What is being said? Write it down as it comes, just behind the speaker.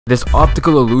This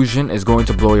optical illusion is going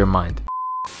to blow your mind.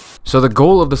 So the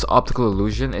goal of this optical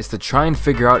illusion is to try and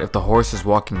figure out if the horse is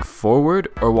walking forward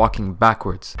or walking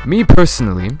backwards. Me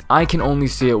personally, I can only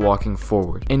see it walking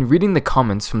forward. In reading the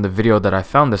comments from the video that I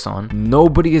found this on,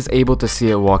 nobody is able to see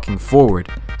it walking forward.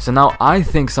 So now I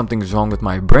think something's wrong with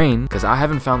my brain because I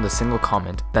haven't found a single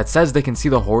comment that says they can see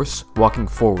the horse walking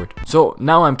forward. So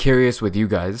now I'm curious with you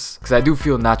guys because I do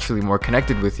feel naturally more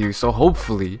connected with you, so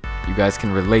hopefully you guys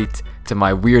can relate to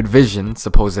my weird vision,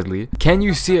 supposedly. Can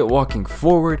you see it walking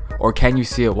forward or can you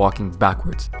see it walking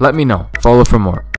backwards? Let me know. Follow for more.